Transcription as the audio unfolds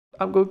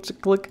I'm going to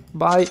click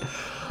buy.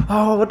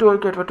 Oh, what do I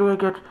get? What do I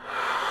get?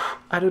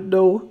 I don't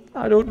know.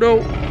 I don't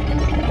know.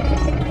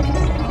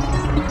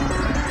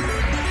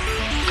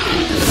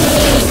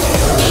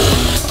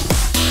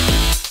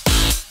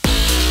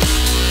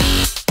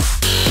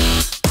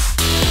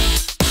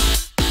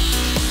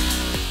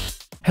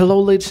 Hello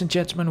ladies and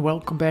gentlemen,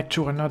 welcome back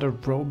to another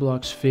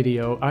Roblox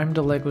video. I'm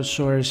the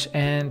Legosaurus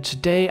and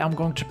today I'm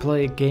going to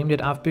play a game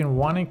that I've been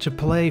wanting to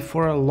play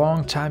for a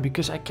long time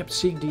because I kept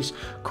seeing these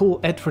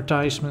cool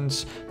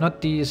advertisements. Not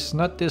these,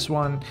 not this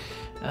one.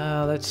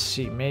 Let's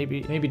see,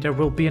 maybe there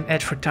will be an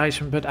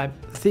advertisement, but I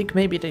think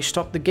maybe they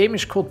stopped. The game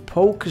is called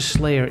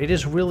Pokeslayer. It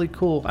is really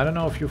cool. I don't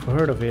know if you've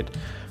heard of it.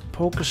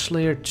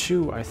 Pokeslayer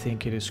 2, I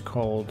think it is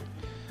called.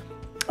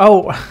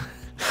 Oh,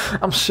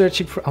 I'm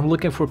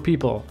looking for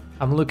people.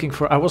 I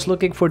was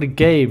looking for the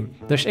game.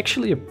 There's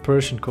actually a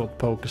person called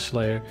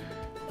Pokeslayer.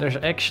 There's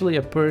actually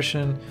a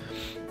person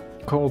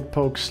called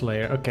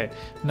Pokeslayer. Okay,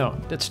 no,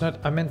 that's not,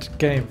 I meant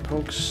game.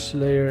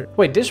 Pokeslayer.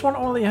 Wait, this one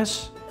only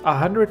has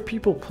 100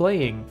 people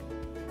playing.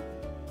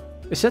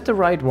 Is that the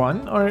right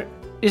one? Or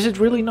is it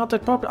really not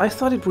that popular? I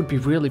thought it would be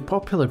really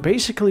popular.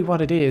 Basically what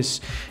it is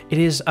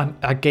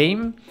a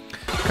game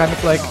kind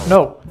of like,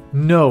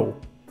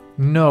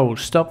 no,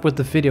 stop with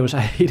the videos.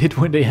 I hate it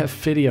when they have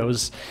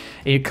videos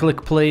and you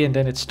click play and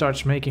then it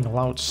starts making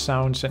loud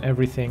sounds and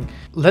everything.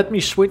 Let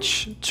me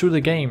switch to the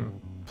game,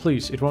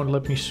 please. It won't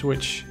let me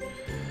switch.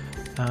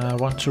 I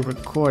want to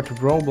record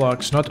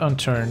Roblox, not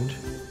unturned.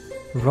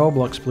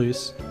 Roblox,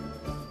 please.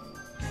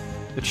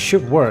 It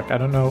should work, I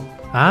don't know.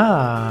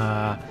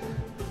 Ah,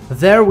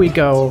 there we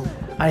go.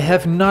 I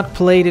have not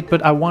played it,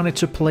 but I wanted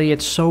to play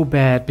it so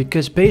bad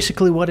because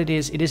basically what it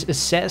is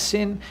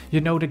Assassin, you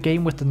know, the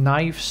game with the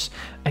knives,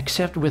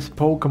 except with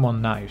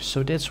Pokemon knives.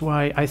 So that's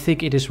why I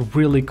think it is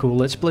really cool.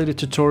 Let's play the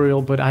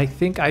tutorial, but I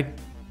think I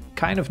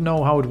kind of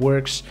know how it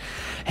works.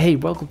 Hey,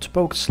 welcome to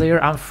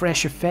Pokeslayer. I'm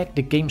Fresh Effect,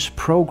 the game's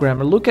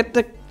programmer. Look at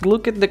the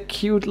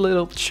cute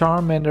little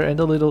Charmander and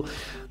the little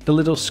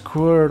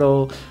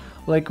Squirtle.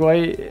 Like,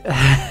 why?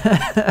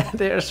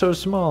 They are so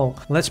small.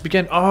 Let's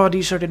begin. Oh,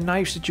 these are the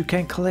knives that you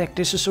can collect.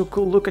 This is so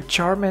cool. Look at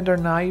Charmander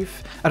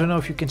knife. I don't know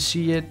if you can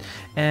see it.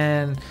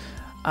 And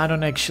I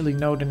don't actually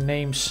know the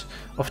names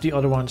of the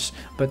other ones.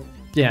 But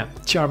yeah,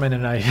 Charmander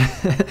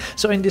knife.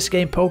 So in this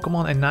game,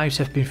 Pokemon and knives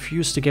have been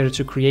fused together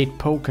to create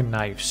Poke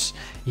Knives.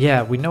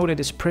 Yeah, we know that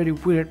it's pretty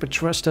weird, but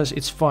trust us,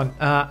 it's fun.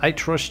 I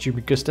trust you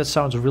because that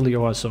sounds really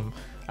awesome.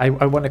 I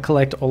want to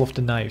collect all of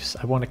the knives.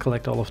 I want to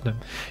collect all of them.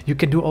 You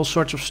can do all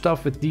sorts of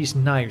stuff with these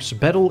knives.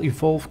 Battle,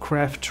 evolve,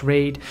 craft,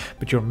 trade.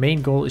 But your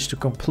main goal is to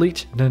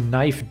complete the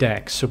knife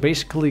deck. So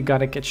basically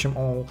gotta catch them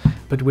all,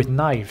 but with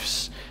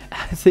knives.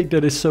 I think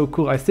that is so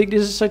cool. I think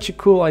this is such a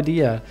cool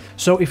idea.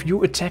 So if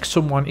you attack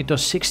someone, it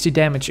does 60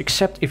 damage.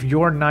 Except if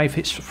your knife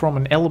hits from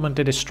an element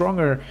that is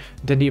stronger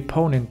than the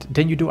opponent,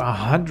 then you do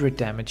 100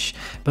 damage.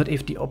 But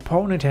if the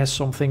opponent has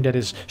something that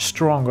is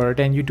stronger,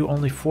 then you do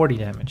only 40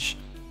 damage.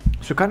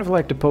 So kind of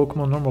like the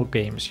Pokemon normal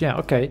games. Yeah,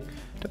 okay,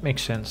 that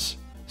makes sense.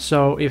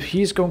 So if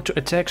he's going to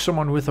attack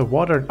someone with a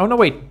water... Oh no,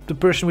 wait, the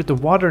person with the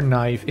water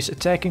knife is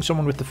attacking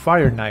someone with the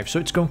fire knife. So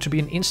it's going to be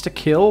an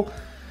insta-kill.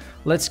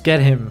 Let's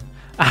get him.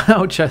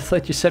 Ouch, I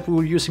thought you said we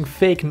were using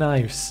fake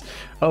knives.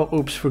 Oh,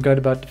 oops, forgot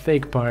about the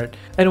fake part.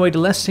 Anyway, the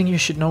last thing you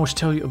should know is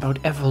tell you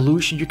about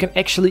evolution. You can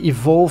actually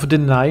evolve the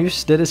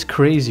knives. That is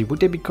crazy. Would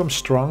they become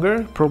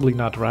stronger? Probably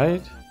not,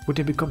 right? Would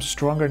they become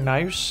stronger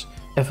knives?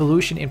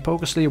 Evolution in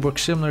Pokeslayer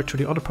works similar to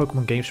the other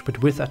Pokemon games,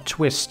 but with a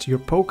twist. Your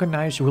Poke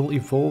Knives will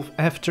evolve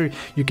after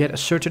you get a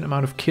certain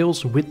amount of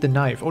kills with the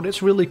knife. Oh,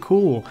 that's really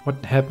cool.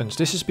 What happens?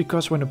 This is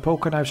because when the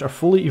Poke Knives are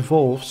fully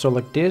evolved, so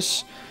like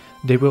this,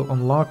 they will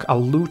unlock a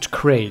loot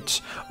crate.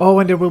 Oh,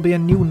 and there will be a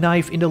new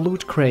knife in the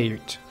loot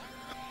crate.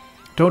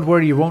 Don't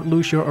worry, you won't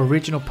lose your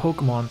original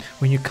Pokemon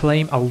when you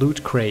claim a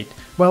loot crate.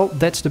 Well,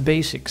 that's the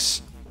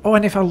basics. Oh,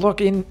 and if I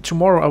log in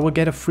tomorrow, I will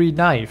get a free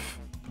knife.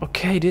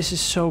 Okay, this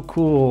is so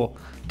cool.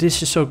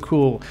 This is so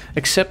cool.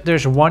 Except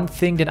there's one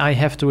thing that I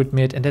have to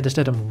admit, and that is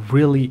that I'm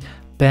really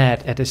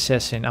bad at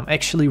Assassin. I'm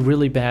actually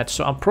really bad,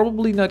 so I'm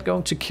probably not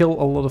going to kill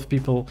a lot of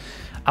people.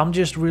 I'm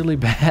just really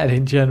bad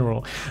in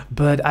general.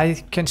 But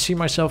I can see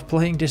myself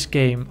playing this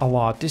game a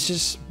lot. This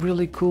is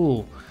really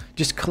cool.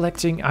 Just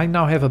collecting. I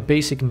now have a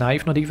basic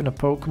knife, not even a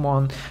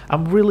Pokemon.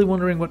 I'm really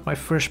wondering what my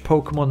first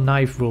Pokemon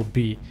knife will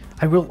be.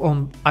 I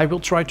will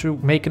try to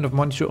make enough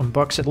money to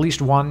unbox at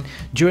least one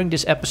during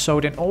this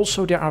episode, and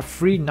also there are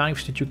free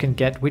knives that you can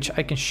get, which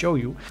I can show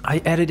you.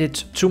 I added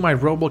it to my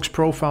Roblox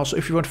profile, so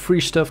if you want free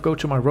stuff, go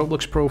to my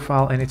Roblox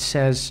profile and it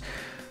says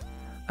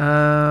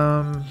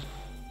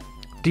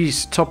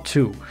these top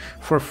 2.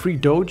 For a free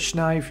Doge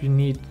knife, you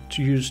need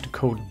to use the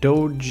code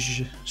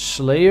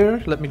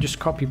Pokeslayer. Let me just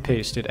copy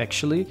paste it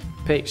actually.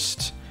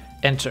 Paste.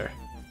 Enter.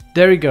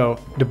 There we go,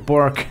 the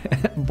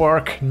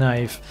bark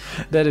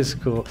knife. That is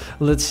cool.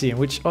 Let's see,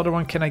 which other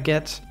one can I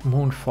get?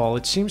 Moonfall.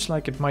 It seems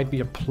like it might be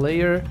a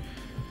player.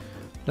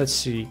 Let's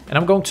see. And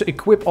I'm going to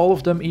equip all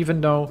of them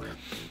even though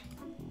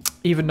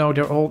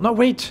they're all... No,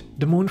 wait!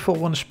 The Moonfall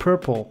one is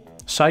purple.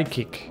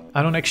 Psychic.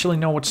 I don't actually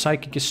know what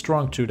Psychic is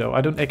strong to though. I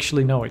don't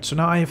actually know it. So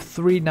now I have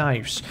 3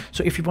 knives.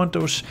 So if you want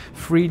those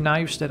 3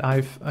 knives that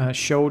I've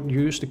showed,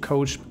 use the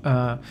codes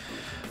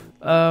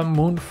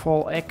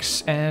Moonfall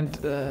X and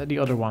the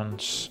other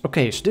ones.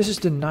 Okay, so this is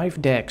the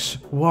knife decks.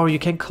 Wow, you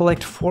can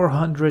collect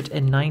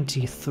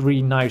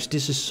 493 knives.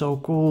 This is so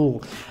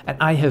cool. And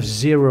I have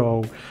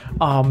 0.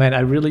 Oh man, I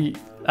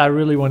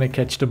really want to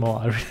catch them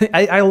all.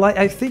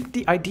 I think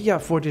the idea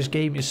for this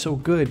game is so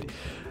good.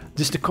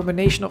 Just the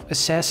combination of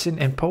Assassin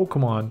and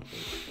Pokemon.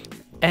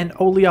 And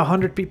only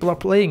 100 people are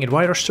playing it.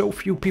 Why are so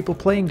few people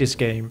playing this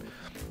game?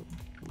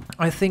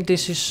 I think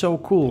this is so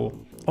cool.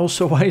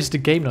 Also, why is the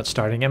game not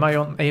starting? Am I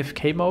on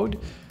AFK mode?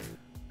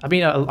 I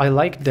mean, I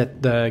like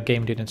that the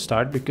game didn't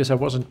start because I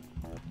wasn't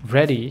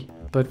ready.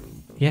 But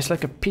he has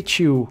like a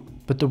Pichu,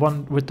 but the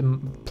one with the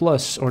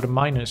plus or the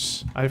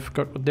minus. I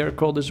forgot what they're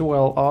called as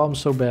well. Oh, I'm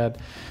so bad.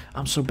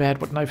 I'm so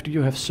bad. What knife do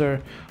you have, sir?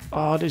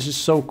 Oh, this is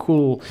so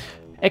cool.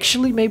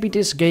 Actually, maybe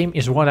this game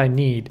is what I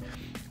need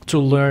to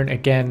learn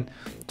again,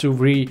 to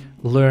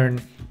relearn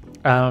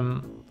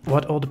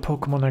what all the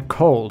Pokemon are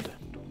called.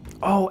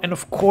 Oh, and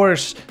of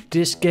course,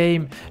 this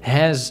game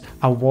has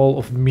a wall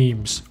of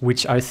memes,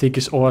 which I think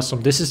is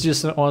awesome. This is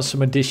just an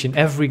awesome addition.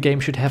 Every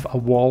game should have a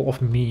wall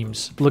of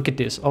memes. Look at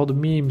this, all the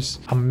memes.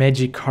 A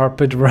magic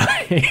carpet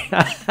ride.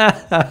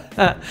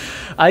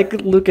 I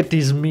could look at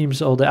these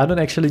memes all day. I don't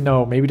actually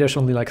know. Maybe there's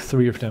only like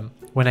 3 of them.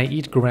 When I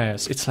eat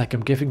grass, it's like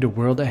I'm giving the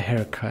world a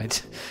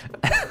haircut.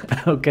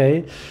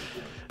 Okay.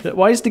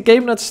 Why is the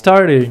game not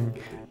starting?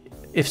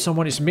 If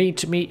someone is mean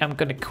to me, I'm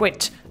gonna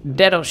quit.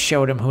 That'll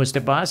show them who's the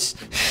boss.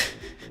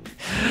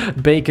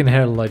 Bacon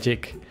hair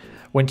logic.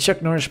 When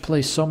Chuck Norris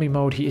plays zombie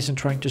mode, he isn't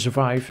trying to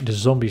survive, the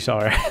zombies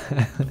are.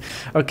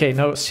 Okay,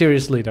 no,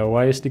 seriously though,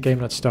 why is the game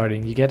not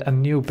starting? You get a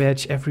new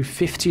badge every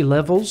 50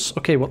 levels?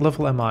 Okay, what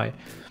level am I?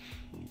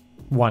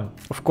 1.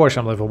 Of course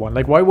I'm level 1.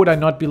 Like, why would I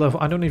not be level...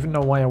 I don't even know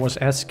why I was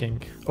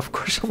asking. Of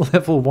course I'm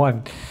level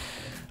 1.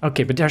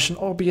 Okay, but there's an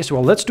obby as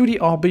well. Let's do the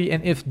obby,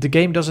 and if the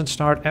game doesn't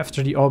start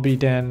after the obby,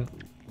 then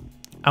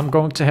I'm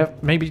going to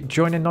have maybe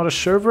join another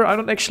server. I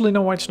don't actually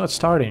know why it's not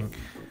starting.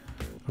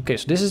 Okay,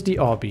 so this is the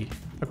obby.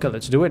 Okay,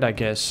 let's do it, I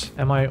guess.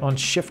 Am I on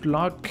shift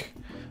lock?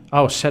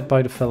 Oh, set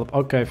by develop.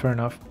 Okay, fair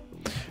enough.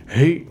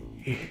 Hey.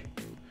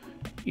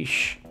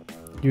 Ish.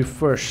 You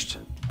first.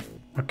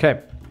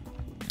 Okay.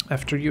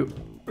 After you.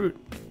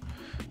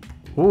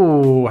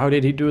 Ooh, how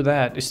did he do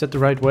that? Is that the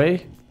right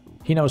way?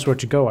 He knows where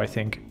to go, I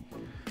think.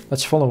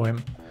 Let's follow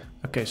him.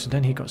 Okay, so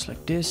then he goes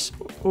like this.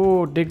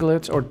 Oh,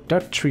 Diglett or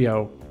Duck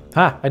Trio.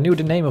 Ha! I knew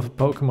the name of a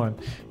Pokemon.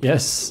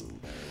 Yes.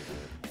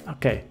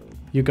 Okay,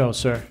 you go,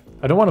 sir.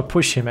 I don't want to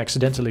push him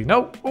accidentally.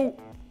 No! Oh!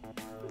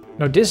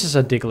 No, this is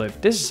a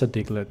Diglett. This is a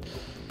Diglett.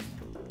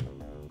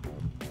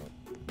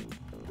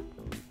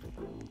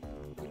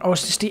 Oh,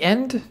 is this the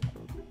end?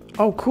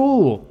 Oh,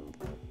 cool.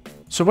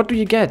 So what do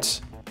you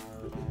get?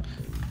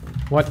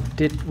 What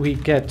did we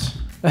get?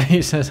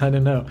 He says, I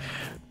don't know.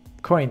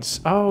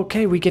 Coins. Oh,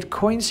 okay, we get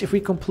coins if we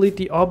complete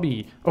the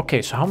obby.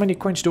 Okay, so how many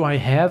coins do I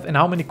have and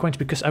how many coins?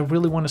 Because I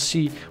really want to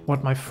see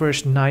what my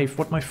first knife,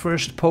 what my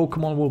first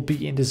Pokemon will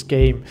be in this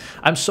game.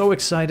 I'm so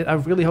excited. I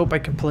really hope I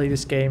can play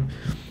this game.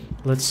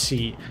 Let's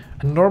see.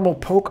 A normal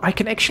I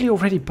can actually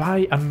already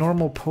buy a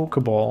normal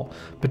Pokeball.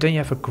 But then you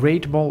have a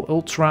Great Ball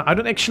Ultra. I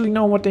don't actually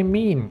know what they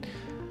mean.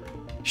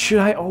 Should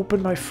I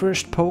open my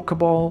first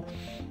Pokeball?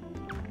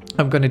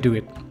 I'm gonna do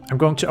it. I'm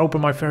going to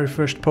open my very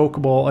first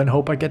Pokeball and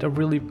hope I get a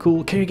really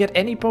cool... Can you get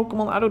any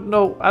Pokemon? I don't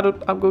know.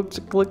 I'm going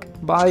to click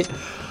buy.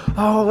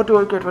 Oh, what do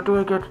I get? What do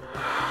I get?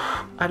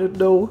 I don't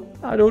know.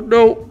 I don't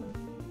know.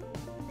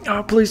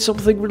 Oh, please,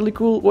 something really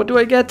cool. What do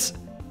I get?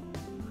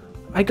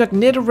 I got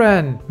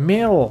Nidoran.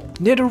 Male.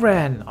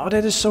 Nidoran. Oh,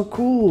 that is so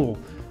cool.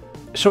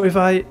 So if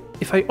I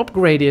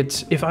upgrade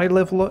it, if I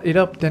level it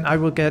up, then I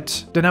will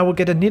get a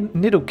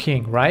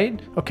Nidoking,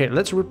 right? Okay,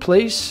 let's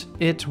replace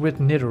it with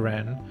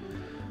Nidoran.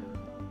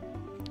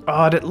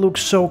 Oh, that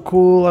looks so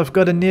cool. I've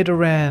got a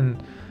Nidoran.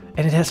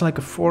 And it has like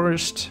a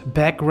forest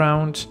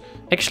background.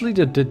 Actually,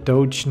 the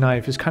Doge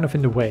knife is kind of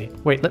in the way.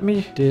 Wait, let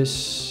me...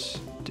 This.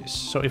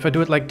 So if I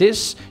do it like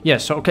this...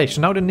 Yes, so okay, so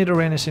now the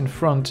Nidoran is in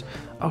front.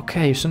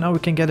 Okay, so now we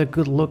can get a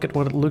good look at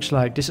what it looks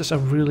like. This is a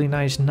really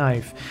nice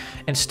knife.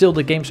 And still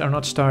the games are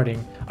not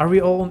starting. Are we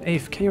all on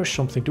AFK or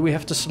something? Do we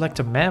have to select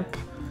a map?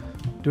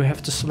 Do we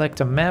have to select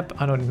a map?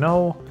 I don't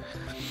know.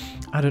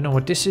 I don't know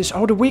what this is.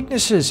 Oh, the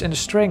weaknesses and the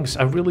strengths.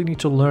 I really need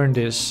to learn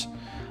this.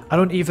 I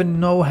don't even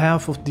know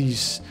half of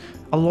these.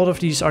 A lot of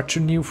these are too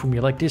new for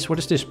me. Like this. What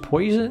is this?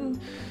 Poison?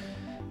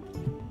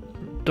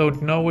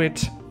 Don't know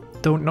it.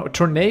 Don't know.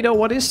 Tornado?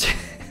 What is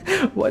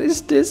what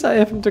is this? I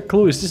haven't a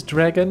clue. Is this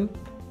dragon?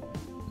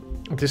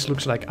 This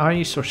looks like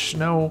ice or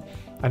snow.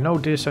 I know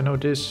this. I know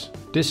this.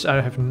 This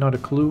I have not a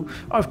clue.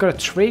 Oh, I've got a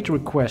trade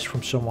request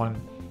from someone.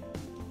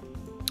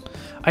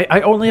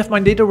 I only have my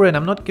Nidoran.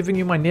 I'm not giving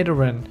you my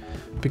Nidoran.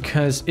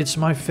 Because it's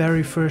my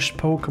very first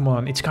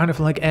Pokemon. It's kind of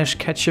like Ash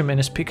Ketchum and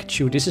his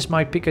Pikachu. This is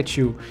my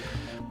Pikachu.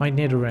 my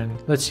Nidoran.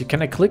 Let's see,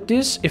 can I click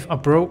this? If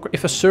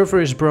a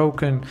server is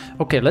broken.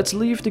 Okay, let's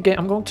leave the game.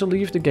 I'm going to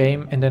leave the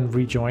game and then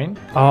rejoin.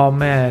 Oh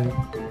man,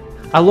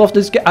 I love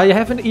this game. I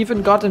haven't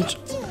even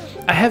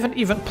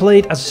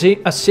played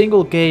a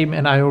single game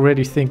and I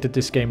already think that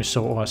this game is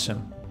so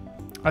awesome.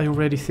 I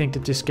already think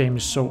that this game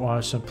is so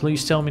awesome.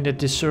 Please tell me that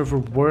this server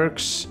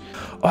works.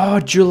 Oh,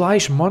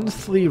 July's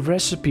monthly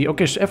recipe.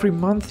 Okay, so every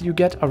month you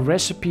get a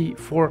recipe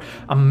for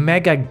a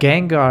Mega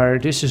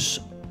Gengar. This is...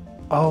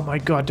 Oh my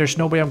god, there's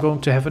no way I'm going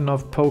to have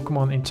enough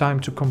Pokemon in time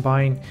to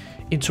combine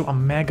into a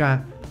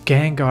Mega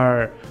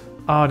Gengar.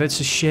 Oh, that's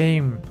a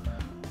shame.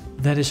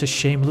 That is a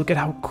shame. Look at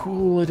how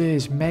cool it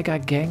is. Mega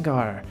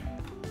Gengar.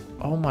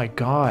 Oh my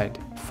god.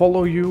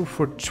 Follow you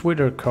for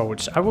Twitter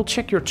codes. I will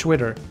check your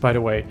Twitter, by the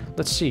way.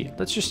 Let's see.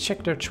 Let's just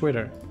check their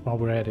Twitter while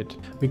we're at it.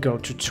 We go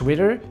to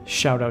Twitter.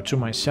 Shout out to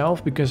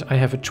myself because I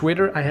have a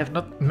Twitter. I have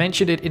not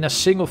mentioned it in a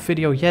single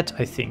video yet,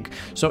 I think.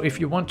 So if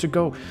you want to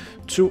go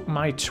to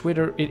my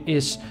Twitter, it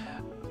is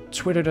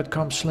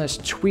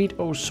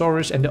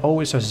twitter.com/tweetosaurus and the O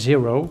is a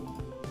 0.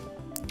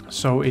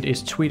 So it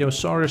is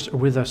Tweetosaurus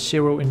with a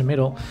 0 in the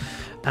middle.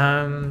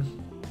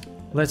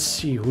 Let's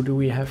see. Who do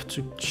we have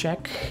to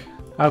check?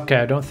 Okay,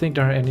 I don't think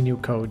there are any new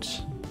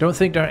codes. Don't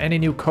think there are any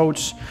new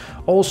codes.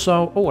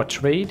 Also, oh, a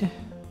trade?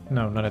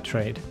 No, not a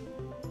trade.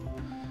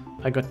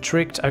 I got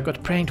tricked. I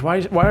got pranked.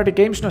 Why are the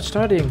games not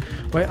starting?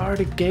 Why are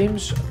the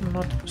games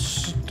not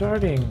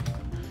starting?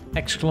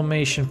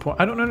 Exclamation point.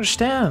 I don't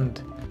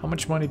understand. How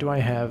much money do I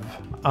have?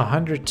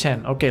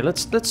 110. Okay,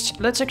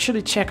 let's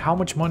actually check how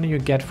much money you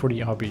get for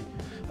the obby.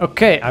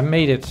 Okay, I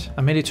made it.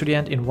 I made it to the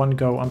end in one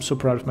go. I'm so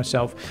proud of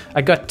myself.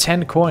 I got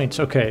 10 coins.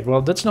 Okay,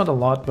 well, that's not a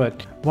lot,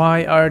 but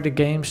why are the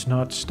games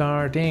not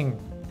starting?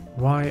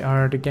 Why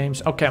are the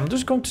games... Okay, I'm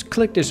just going to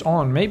click this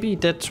on. Maybe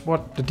that's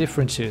what the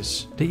difference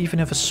is. They even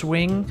have a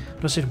swing.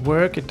 Does it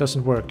work? It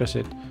doesn't work, does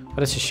it? Oh,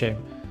 that's a shame.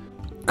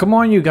 Come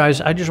on, you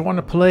guys. I just want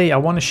to play. I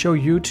want to show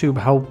YouTube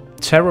how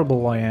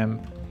terrible I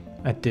am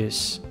at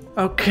this.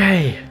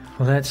 Okay,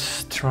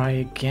 let's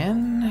try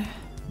again.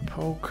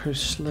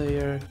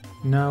 Pokeslayer.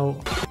 No.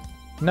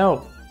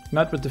 No,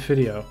 not with the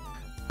video.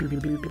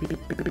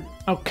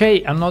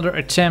 Okay, another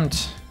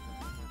attempt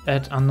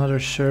at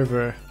another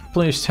server.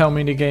 Please tell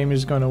me the game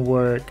is gonna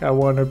work. I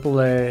wanna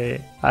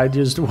play. I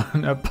just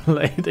wanna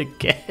play the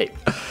game.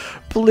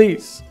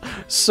 Please.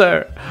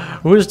 Sir,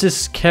 who's this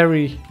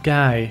scary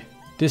guy?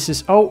 This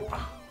is... Oh,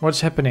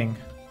 what's happening?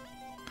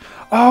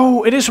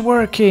 Oh, it is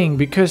working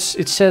because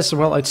it says,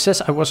 well, it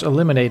says I was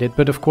eliminated,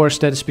 but of course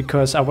that is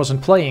because I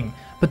wasn't playing.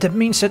 But that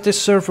means that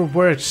this server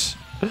works.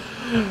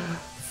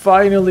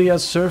 Finally a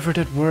server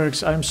that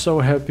works. I'm so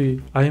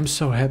happy. I am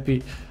so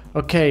happy.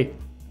 Okay,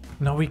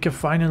 now we can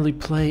finally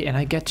play and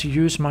I get to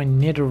use my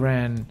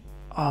Nidoran.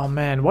 Oh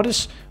man, what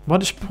is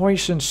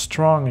poison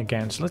strong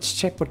against? Let's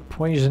check what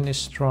poison is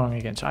strong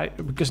against.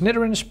 Because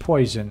Nidoran is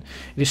poison.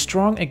 It is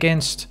strong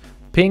against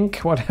pink,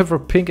 whatever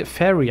pink,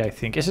 fairy I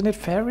think. Isn't it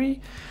fairy?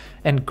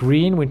 And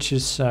green, which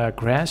is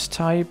grass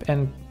type,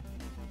 and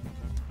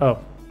oh,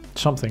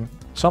 something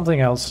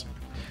else.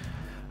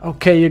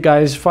 Okay, you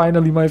guys,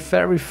 finally my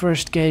very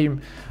first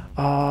game.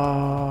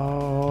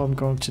 Oh, I'm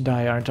going to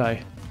die, aren't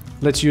I?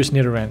 Let's use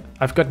Nidoran.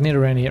 I've got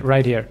Nidoran here,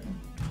 right here.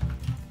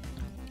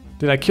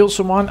 Did I kill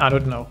someone? I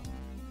don't know.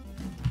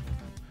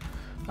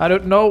 I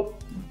don't know.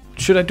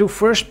 Should I do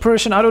first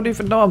person? I don't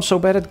even know. I'm so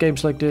bad at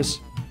games like this.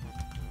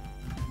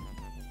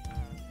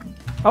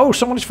 Oh,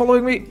 someone is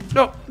following me.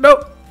 No,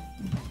 no.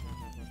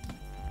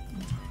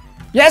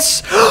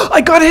 Yes! I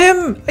got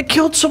him! I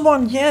killed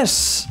someone,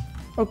 yes!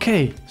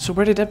 Okay, so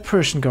where did that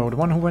person go? The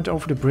one who went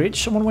over the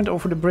bridge? Someone went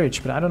over the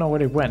bridge, but I don't know where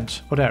they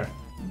went. Oh, there.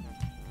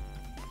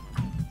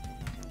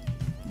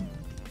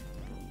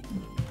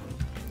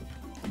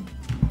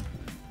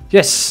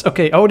 Yes,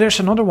 okay. Oh, there's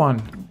another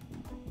one.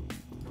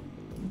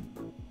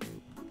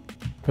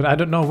 But I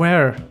don't know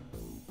where.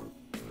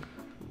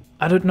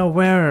 I don't know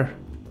where.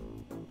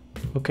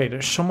 Okay,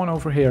 there's someone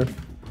over here.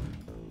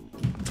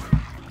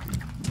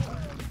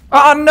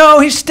 Oh no,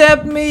 he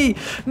stabbed me!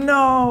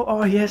 No!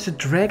 Oh, he has a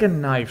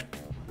dragon knife.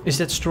 Is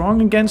that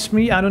strong against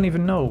me? I don't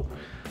even know.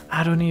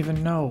 I don't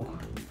even know.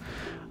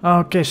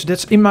 Okay, so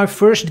that's in my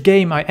first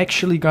game I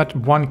actually got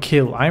 1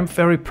 kill. I'm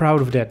very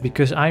proud of that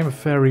because I'm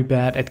very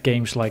bad at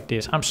games like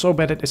this. I'm so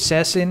bad at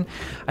Assassin.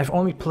 I've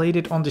only played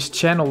it on this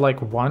channel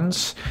like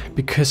once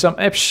because I'm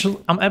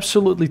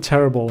absolutely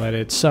terrible at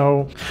it.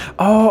 So,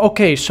 oh,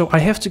 okay, so I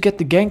have to get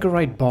the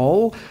Gengarite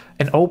ball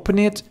and open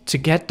it to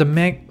get the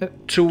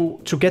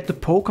to get the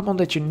Pokemon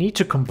that you need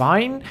to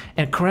combine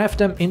and craft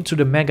them into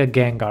the Mega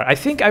Gengar. I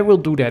think I will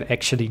do that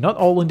actually. Not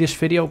all in this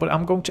video, but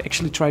I'm going to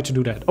actually try to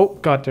do that. Oh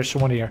god, there's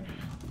someone here.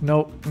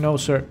 No, no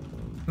sir.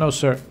 No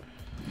sir.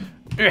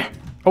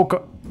 Oh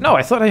god. No,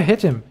 I thought I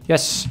hit him.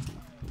 Yes.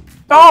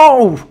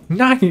 Oh,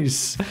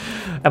 nice.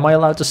 Am I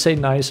allowed to say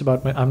nice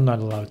about my... I'm not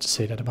allowed to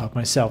say that about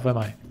myself, am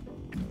I?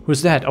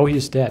 Who's that? Oh,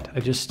 he's dead. I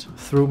just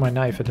threw my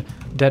knife at a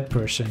dead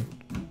person.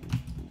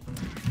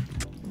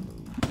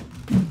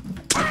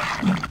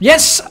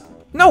 Yes!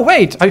 No,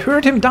 wait! I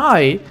heard him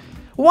die!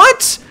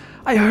 What?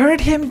 I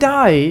heard him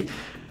die!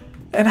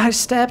 And I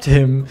stabbed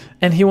him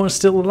and he was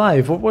still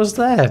alive. What was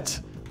that?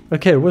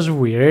 Okay, it was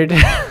weird.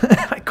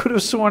 I could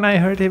have sworn I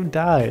heard him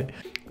die.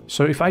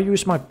 So if I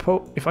use my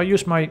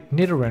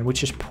Nidoran,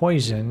 which is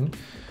poison,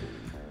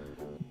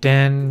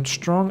 then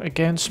strong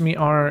against me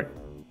are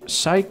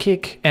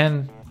psychic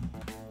and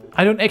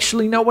I don't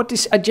actually know what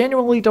this... I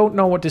genuinely don't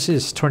know what this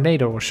is.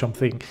 Tornado or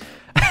something.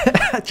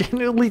 I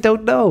genuinely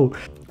don't know.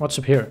 What's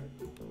up here?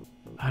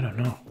 I don't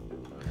know.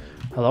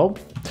 Hello?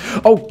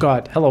 Oh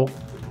god, hello.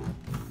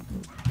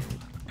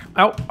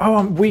 Ow, oh,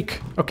 I'm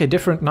weak. Okay,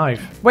 different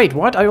knife. Wait,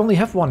 what? I only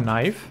have one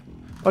knife?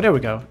 Oh, there we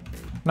go.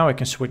 Now I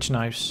can switch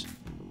knives.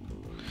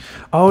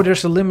 Oh,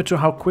 there's a limit to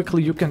how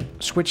quickly you can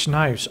switch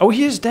knives. Oh,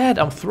 he is dead.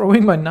 I'm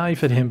throwing my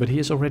knife at him, but he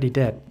is already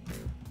dead.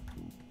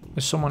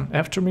 Is someone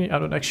after me? I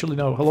don't actually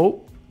know.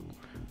 Hello?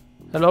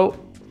 Hello?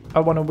 I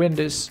want to win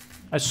this.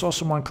 I saw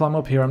someone climb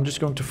up here. I'm just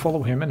going to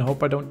follow him and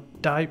hope I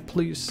don't die,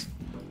 please.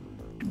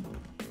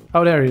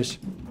 Oh, there he is.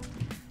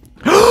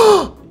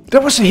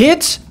 That was a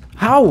hit?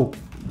 How?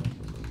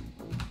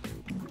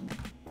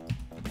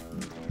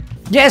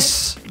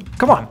 Yes!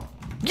 Come on.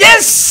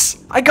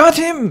 Yes! I got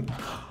him!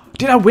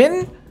 Did I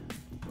win?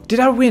 Did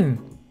I win?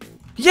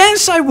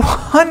 Yes, I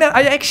won!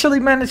 I actually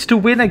managed to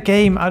win a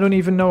game. I don't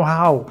even know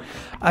how.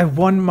 I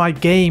won my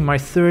game. My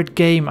third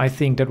game, I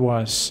think that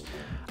was.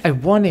 I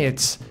won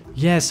it.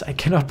 Yes, I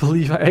cannot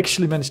believe I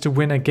actually managed to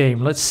win a game.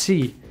 Let's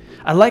see.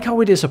 I like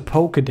how it is a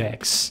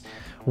Pokedex.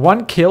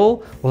 1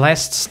 kill,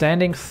 last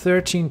standing,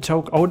 13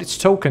 tokens. Oh, it's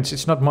tokens.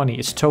 It's not money.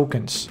 It's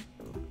tokens.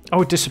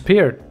 Oh, it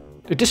disappeared.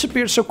 It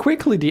disappeared so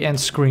quickly, the end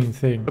screen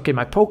thing. Okay,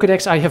 my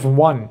Pokedex, I have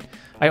 1.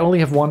 I only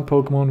have 1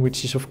 Pokemon,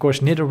 which is of course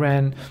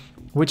Nidoran,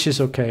 which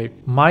is okay.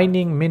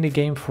 Mining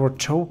minigame for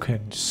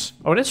tokens.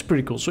 Oh, that's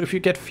pretty cool. So if you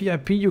get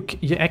VIP, you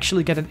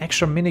actually get an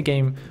extra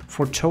minigame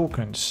for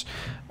tokens.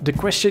 The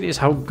question is,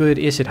 how good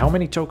is it? How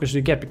many tokens do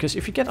you get? Because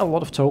if you get a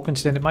lot of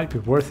tokens, then it might be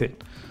worth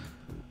it.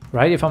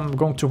 Right? If I'm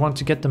going to want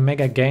to get the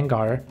Mega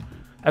Gengar.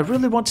 I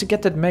really want to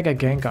get that Mega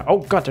Gengar. Oh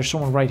god, there's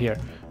someone right here.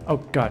 Oh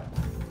god.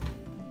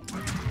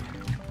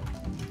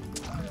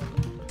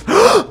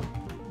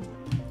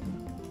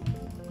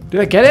 Did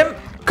I get him?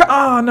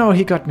 Oh no,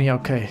 he got me.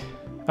 Okay.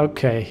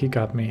 Okay, he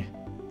got me.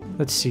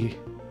 Let's see.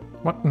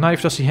 What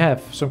knife does he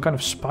have? Some kind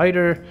of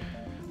spider?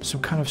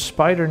 Some kind of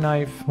spider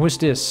knife? Who is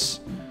this?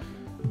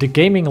 The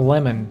Gaming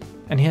Lemon.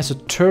 And he has a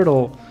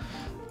turtle.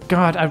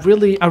 God, I'm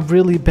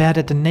really bad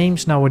at the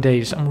names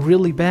nowadays. I'm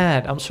really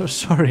bad. I'm so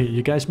sorry.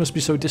 You guys must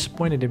be so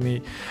disappointed in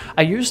me.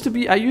 I used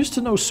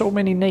to know so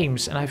many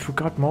names and I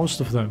forgot most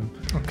of them.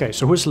 Okay,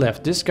 so who's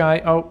left? This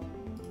guy. Oh.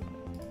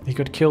 He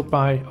got killed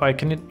by... Oh, I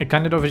can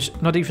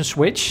not even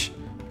switch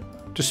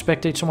to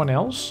spectate someone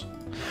else?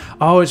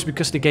 Oh, it's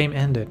because the game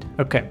ended.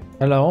 Okay.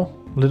 Hello,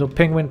 little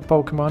penguin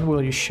Pokemon.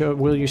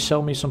 Will you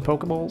sell me some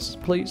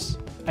Pokeballs, please?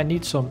 I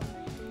need some.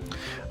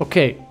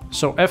 Okay,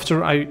 so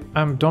after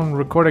I'm done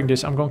recording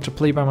this, I'm going to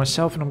play by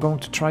myself and I'm going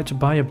to try to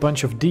buy a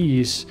bunch of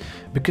these.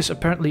 Because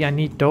apparently I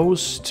need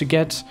those to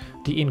get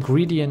the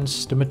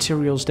ingredients, the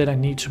materials that I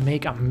need to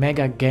make a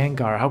Mega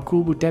Gengar. How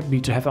cool would that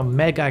be to have a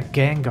Mega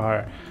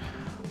Gengar?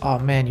 Oh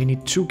man, you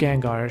need 2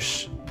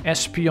 Gengars.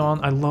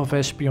 Espeon, I love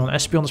Espeon.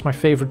 Espeon is my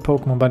favorite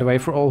Pokemon, by the way.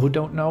 For all who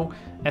don't know,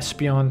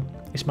 Espeon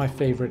is my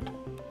favorite.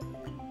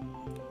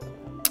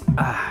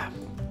 Ah.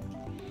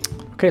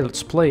 Okay,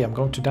 let's play. I'm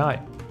going to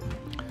die.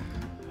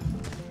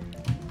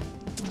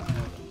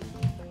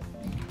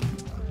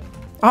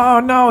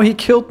 Oh no, he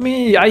killed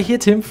me. I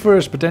hit him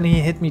first, but then he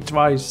hit me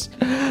twice.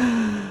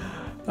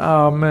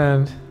 Oh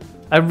man.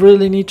 I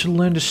really need to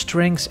learn the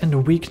strengths and the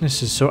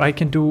weaknesses so I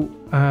can do...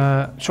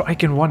 so I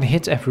can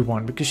one-hit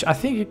everyone. Because I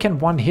think you can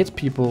one-hit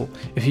people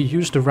if you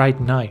use the right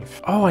knife.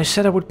 Oh, I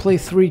said I would play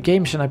 3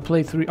 games and I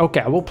played 3...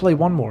 Okay, I will play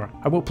 1 more.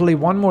 I will play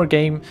 1 more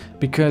game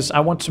because I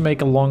want to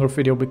make a longer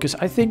video. Because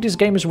I think this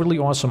game is really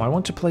awesome. I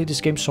want to play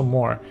this game some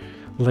more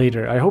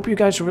later. I hope you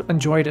guys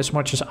enjoy it as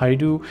much as I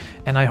do.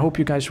 And I hope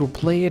you guys will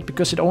play it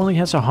because it only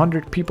has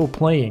 100 people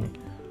playing.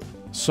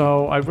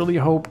 So I really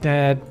hope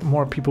that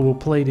more people will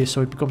play this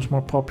so it becomes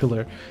more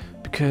popular.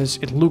 Because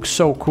it looks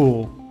so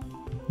cool.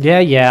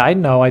 Yeah, I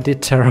know, I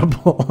did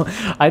terrible.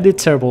 I did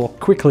terrible.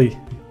 Quickly.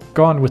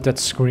 Gone with that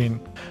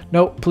screen.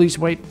 No, please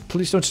wait.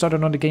 Please don't start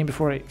another game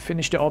before I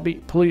finish the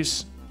obby.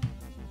 Please.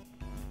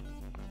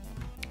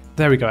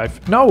 There we go.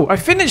 No, I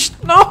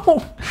finished!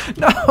 No!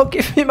 No,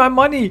 give me my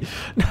money!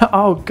 No,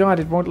 oh god,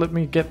 it won't let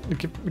me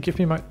give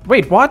me my...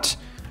 Wait, what?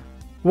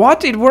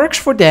 What? It works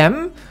for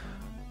them?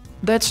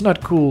 That's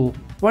not cool.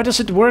 Why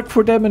does it work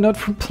for them and not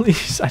for...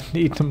 Please, I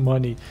need the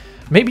money.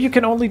 Maybe you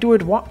can only do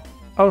it one...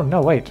 Oh,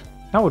 no, wait.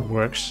 Now it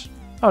works.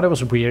 Oh, that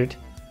was weird.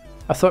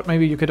 I thought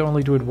maybe you could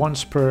only do it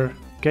once per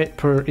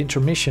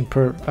intermission,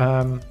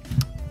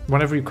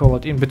 whatever you call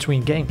it, in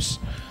between games.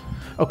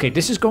 Okay,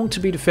 this is going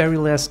to be the very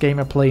last game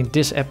I play in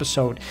this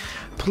episode.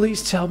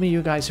 Please tell me,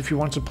 you guys, if you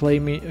want to play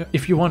me...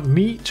 If you want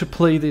me to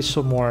play this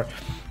some more...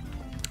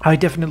 I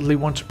definitely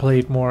want to play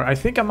it more. I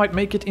think I might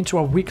make it into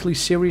a weekly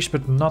series,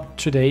 but not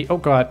today. Oh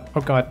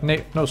god,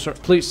 no sir,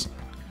 please.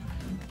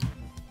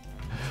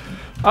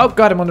 Oh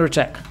god, I'm under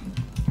attack.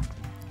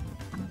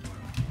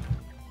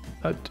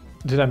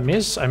 Did I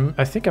miss?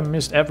 I think I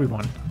missed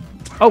everyone.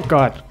 Oh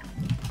god.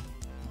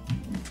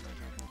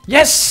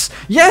 Yes!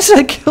 Yes,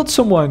 I killed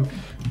someone!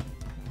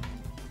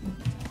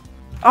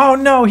 Oh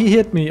no, he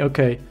hit me.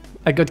 Okay.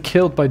 I got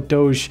killed by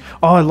Doge.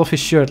 Oh, I love his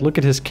shirt. Look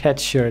at his cat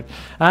shirt.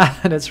 Ah,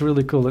 that's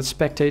really cool. Let's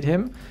spectate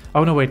him.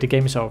 Oh no, wait, the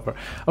game is over.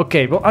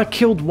 Okay, well, I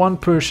killed one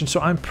person, so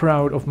I'm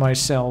proud of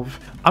myself.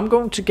 I'm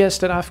going to guess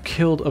that I've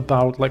killed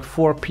about like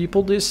 4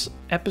 people this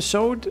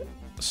episode.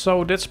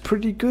 So that's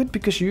pretty good,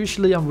 because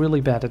usually I'm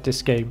really bad at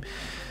this game.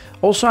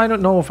 Also, I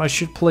don't know if I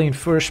should play in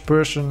first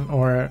person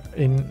or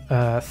in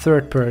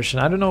third person.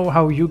 I don't know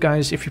how you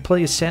guys, if you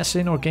play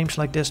Assassin or games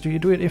like this, do you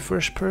do it in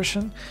first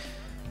person?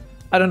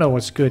 I don't know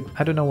what's good.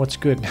 I don't know what's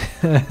good.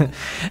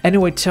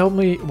 Anyway, tell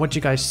me what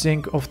you guys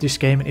think of this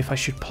game and if I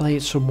should play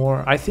it some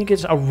more. I think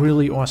it's a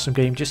really awesome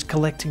game. Just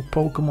collecting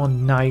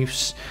Pokemon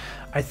knives.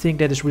 I think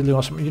that is really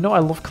awesome. You know, I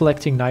love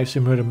collecting knives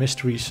in Murder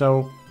Mystery,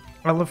 so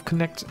I love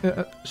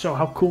so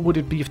how cool would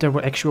it be if there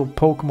were actual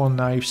Pokemon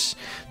knives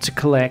to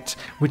collect,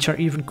 which are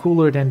even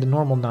cooler than the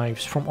normal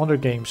knives from other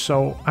games.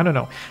 So I don't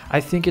know. I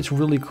think it's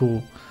really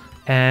cool.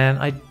 And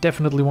I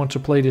definitely want to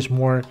play this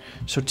more.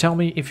 So tell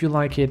me if you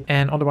like it.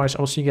 And otherwise,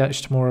 I'll see you guys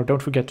tomorrow.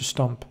 Don't forget to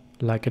stomp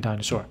like a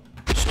dinosaur.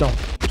 Stomp,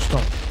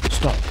 stomp,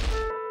 stomp.